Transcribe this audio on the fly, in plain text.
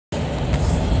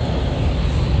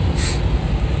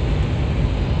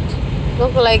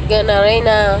Look like gonna rain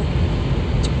out.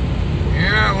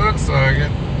 Yeah, it looks like it.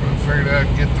 I figured I'd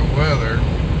get the weather.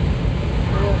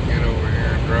 I'll get over here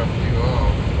and drop you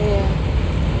off. Yeah.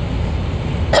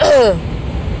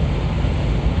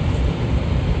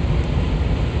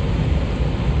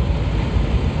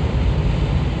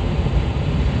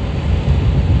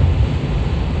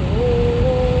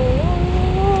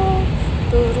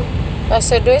 I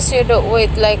suggest you don't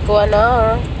wait like 1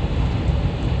 hour.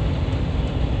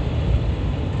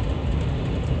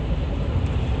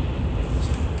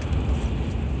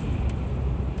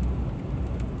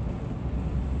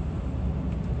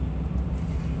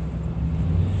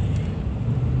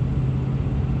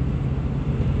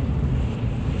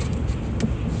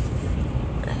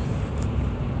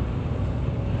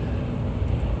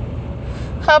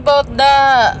 How about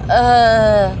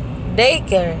the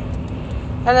daycare?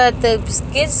 A lot of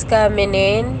kids coming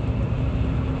in.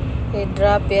 They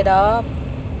drop it off.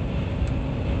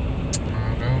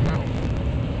 I don't know.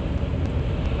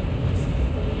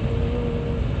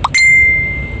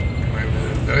 Maybe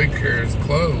the daycare is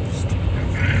closed.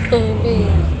 Maybe.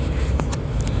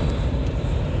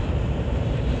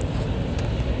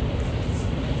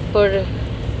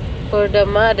 For the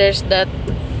mothers that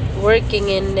working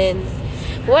in then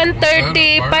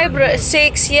 1:35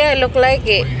 6, yeah, look like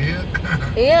it. We hit?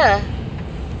 Yeah.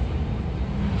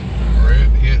 Red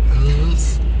hit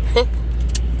us.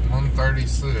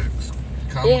 136.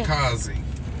 Kamikaze.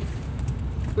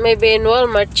 Maybe in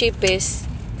Walmart cheapest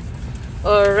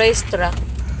or racetrack.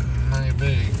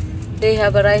 Maybe. They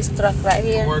have a racetrack right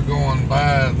here. We're going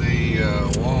by the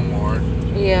Walmart.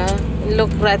 Yeah.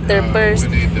 Look right there first.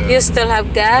 We need to You still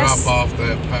have gas? drop off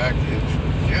that package.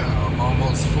 Yeah, I'm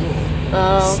almost full.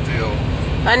 Oh. Still.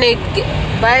 I need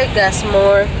buy gas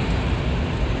more.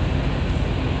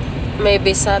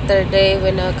 Maybe Saturday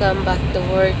when I come back to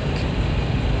work.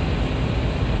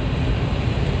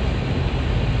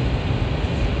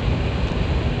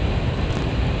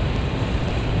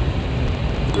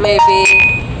 Maybe.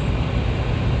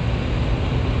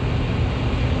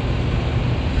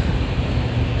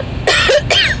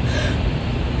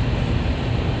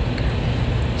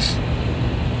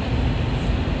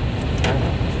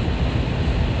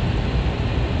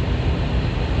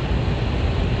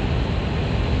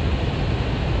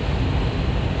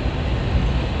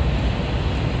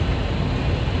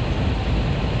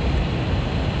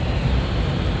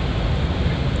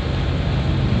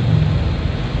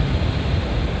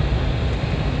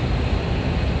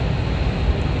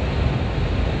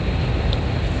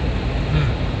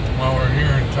 While we're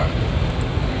here in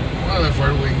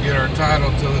Weatherford, we can get our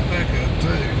title to the pickup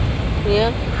too.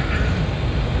 Yeah.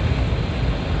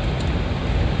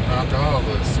 Knock all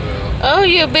this out. Oh,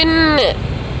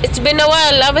 it's been a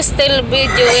while. I was still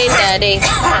videoing, Daddy.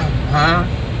 Huh?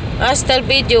 I was still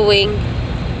videoing.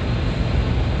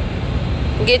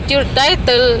 Get your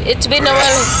title. It's been a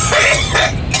while.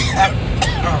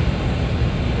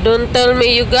 Don't tell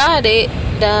me you got it.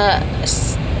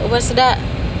 What's that?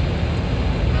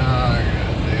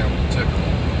 Goddamn tickle.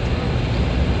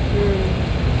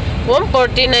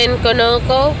 149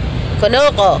 Konoko.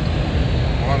 Konoko.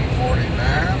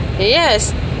 149?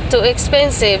 Yes, too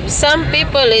expensive. Some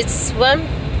people it's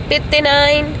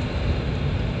 159.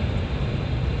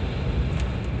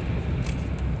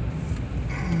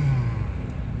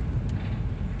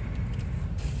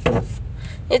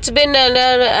 It's been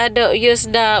I don't use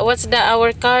what's the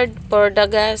hour card for the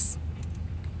gas?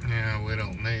 Yeah, we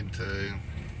don't need to.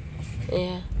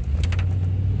 Yeah.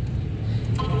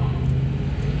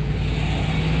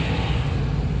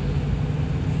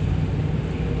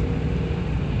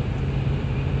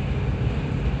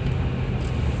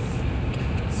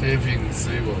 See if you can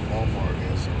see what Walmart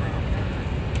is around here.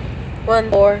 1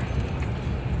 4.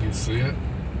 You see it?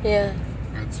 Yeah.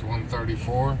 It's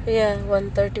 134. Yeah,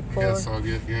 134. Guess I'll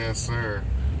get gas there.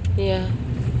 Yeah.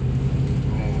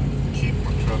 I'll keep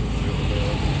my truck filled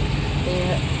up.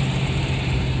 Yeah.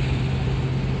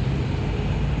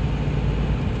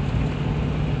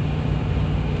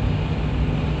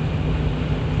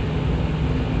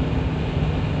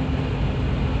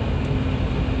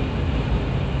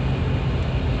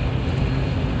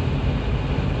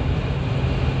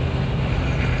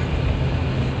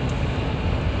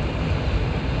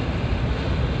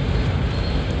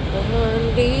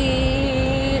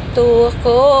 Nandito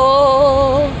ako.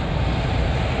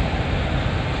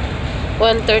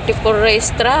 134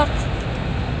 racetrack.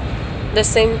 The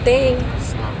same thing.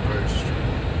 It's not very straight.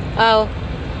 Oh.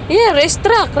 Yeah,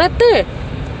 racetrack right there. Oh,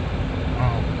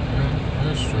 yeah,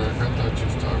 that's true. I thought you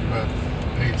was talking about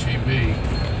HEB.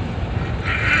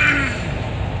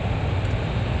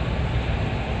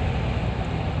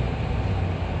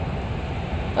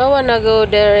 I wanna go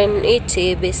there in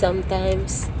ETB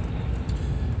sometimes.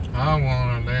 I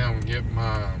wanna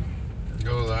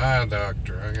go to the eye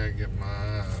doctor. I gotta get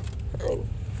my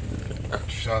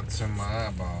shots in my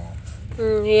eyeball.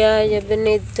 Yeah, you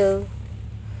need to.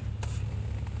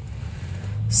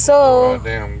 So, I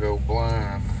damn go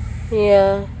blind.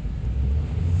 yeah.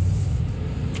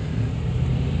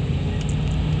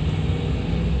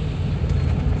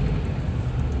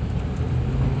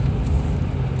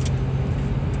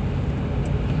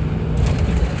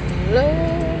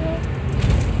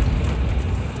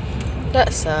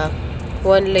 That's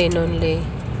one lane only.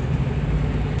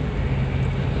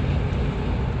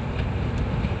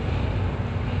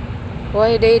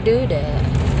 Why they do that?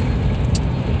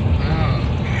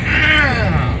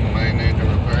 They need to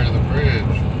repair the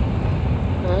bridge.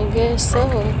 I guess so.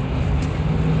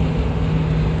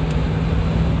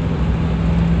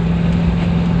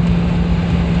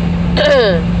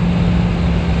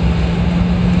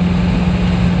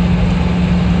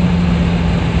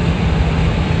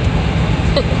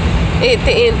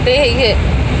 Inti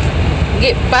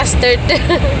get faster.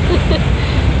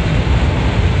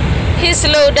 He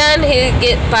slow down, he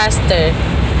get faster.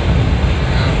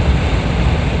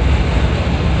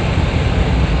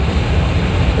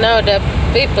 Now the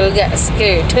people got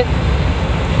scared.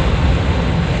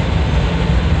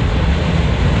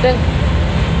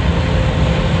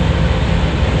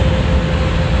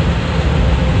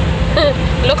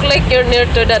 Look like you're near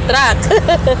to the track.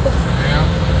 Yeah.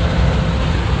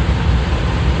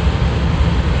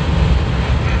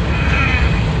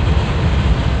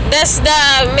 That's the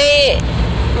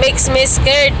makes me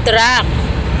scared track.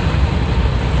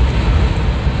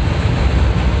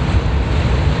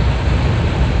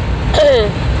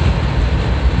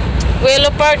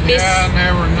 Willow Park is. Yeah, I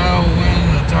never know when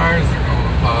the tires are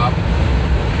gonna pop.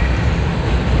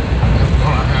 It's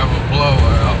gonna have a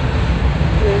blowout.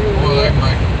 Well, they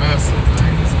make a mess of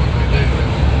things when they do that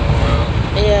blowout.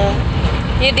 Yeah.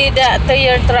 You did that to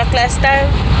your truck last time?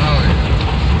 Oh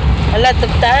yeah. A lot of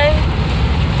time?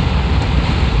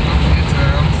 A few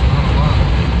times, not a lot.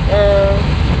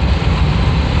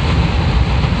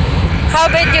 How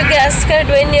did you get scared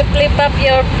when you flip up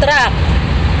your truck?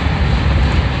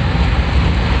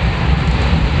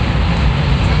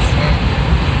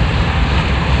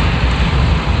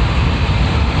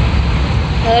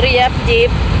 Hurry up,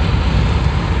 Jeep.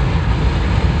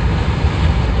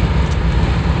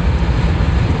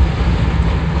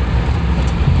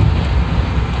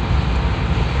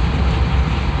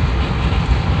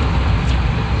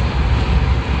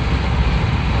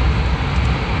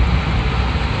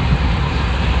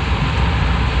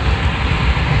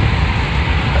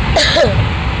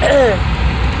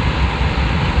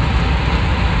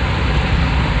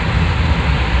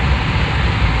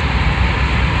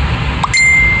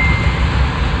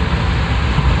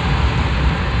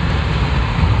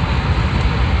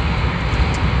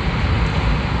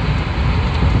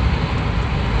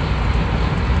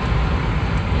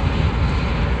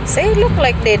 See, look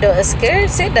like they don't scare.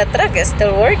 See, the truck is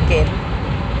still working.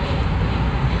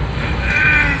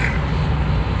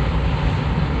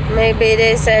 Maybe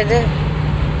they said,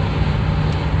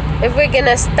 if we're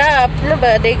gonna stop,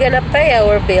 nobody gonna pay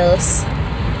our bills.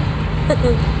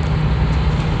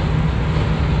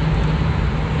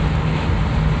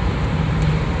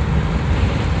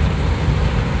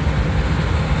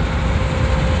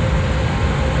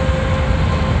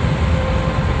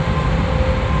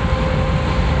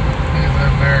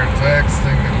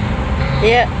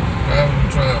 Yeah. Driving the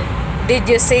truck. Did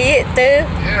you see it too?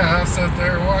 Yeah, I sat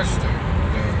there and watched it.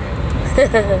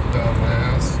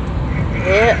 Dumbass.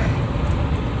 Yeah.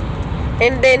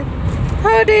 And then,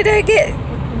 how did I get...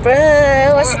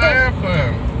 Bruh, What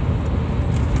happened?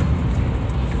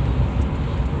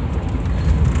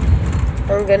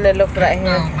 I'm gonna look right It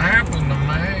here. don't happen to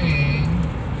me.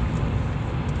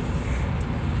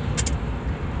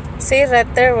 See right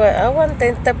there, I want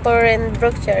to pour in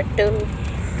Brookshire too.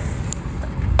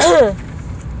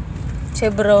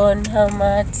 Chevron, how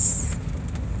much?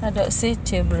 I don't see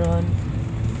Chevron.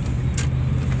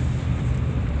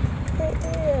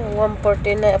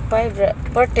 149,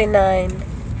 549.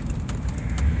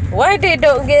 Why they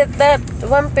don't get that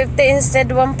 150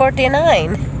 instead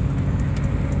 149?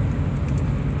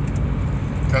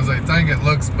 Because they think it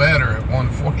looks better at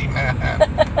 149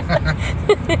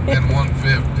 than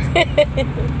 150.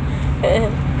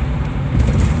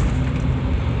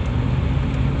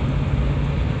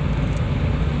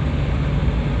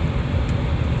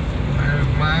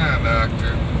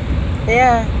 Doctor.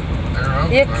 Yeah. They're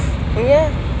open. Yeah.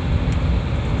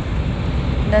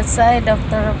 That's side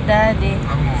doctor of Daddy. I'm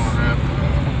gonna have to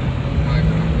make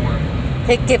an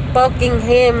He keep poking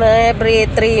him every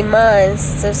 3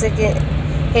 months so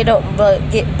he don't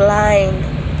get blind.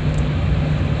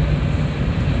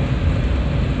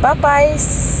 Popeyes.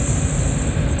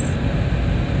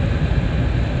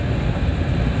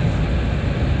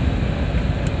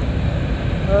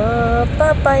 Oh,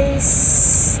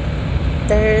 Popeyes.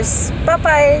 There's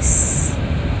Popeyes.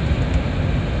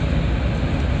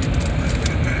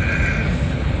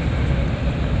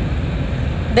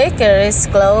 Daycare is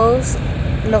closed.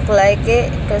 Look like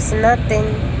it, cause nothing.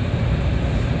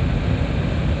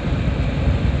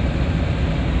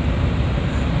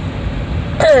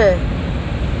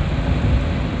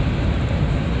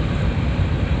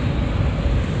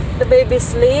 The baby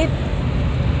sleep.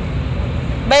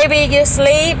 Baby, you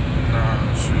sleep? No,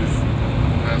 she's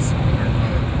messing with her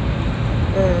book.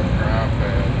 Her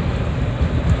iPad.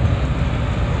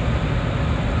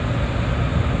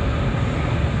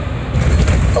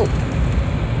 Oh.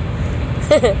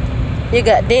 You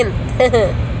got dent.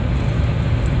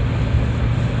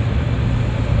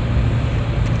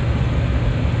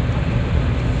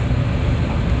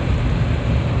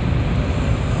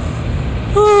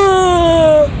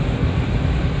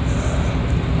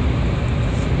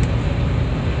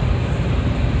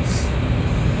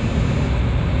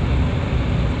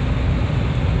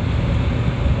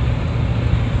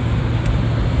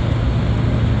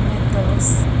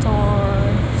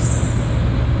 Stores.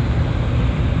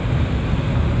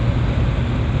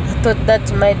 I thought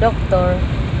that's my doctor.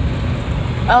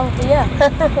 Oh yeah,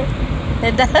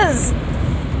 it does.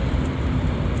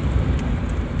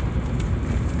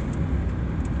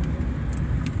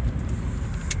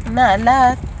 Not a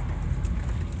lot.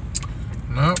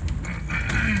 Nope.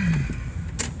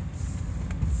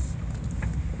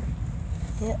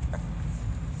 Yeah.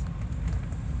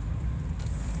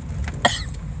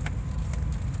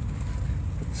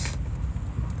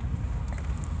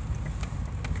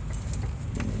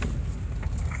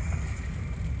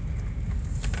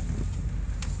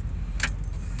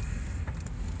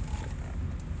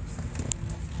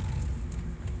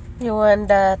 You want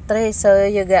the tray so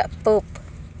you got poop.